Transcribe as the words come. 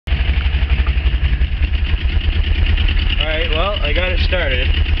started.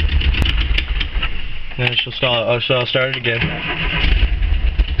 And then she'll stall it. Oh, so I'll start it again.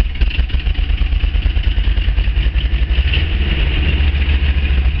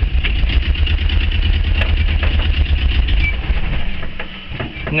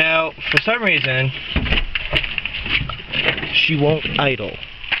 Now, for some reason, she won't idle.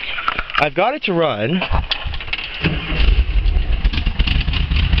 I've got it to run.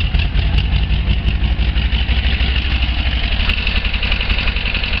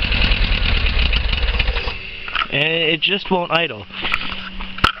 And it just won't idle.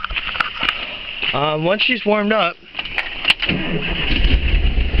 Once she's warmed up,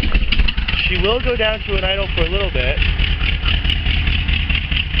 she will go down to an idle for a little bit.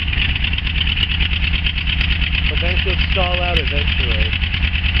 But then she'll stall out eventually.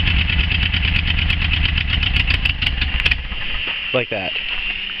 Like that.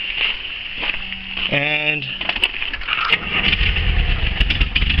 And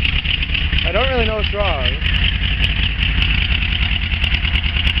I don't really know what's wrong.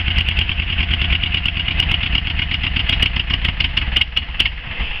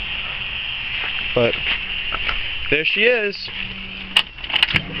 But there she is.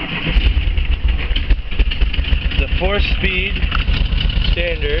 The 4-speed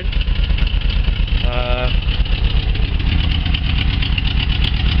standard.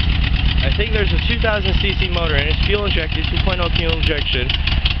 I think there's a 2000cc motor and it's fuel injected, 2.0 fuel injection.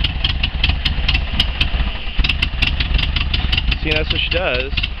 See, that's what she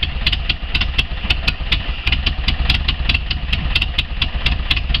does.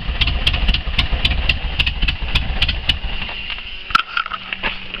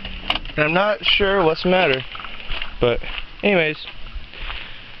 And I'm not sure what's the matter, but anyways,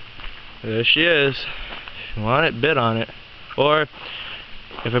 there she is. If you want it, bid on it. Or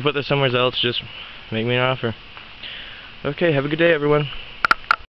if I put this somewhere else, just make me an offer. Okay, have a good day, everyone.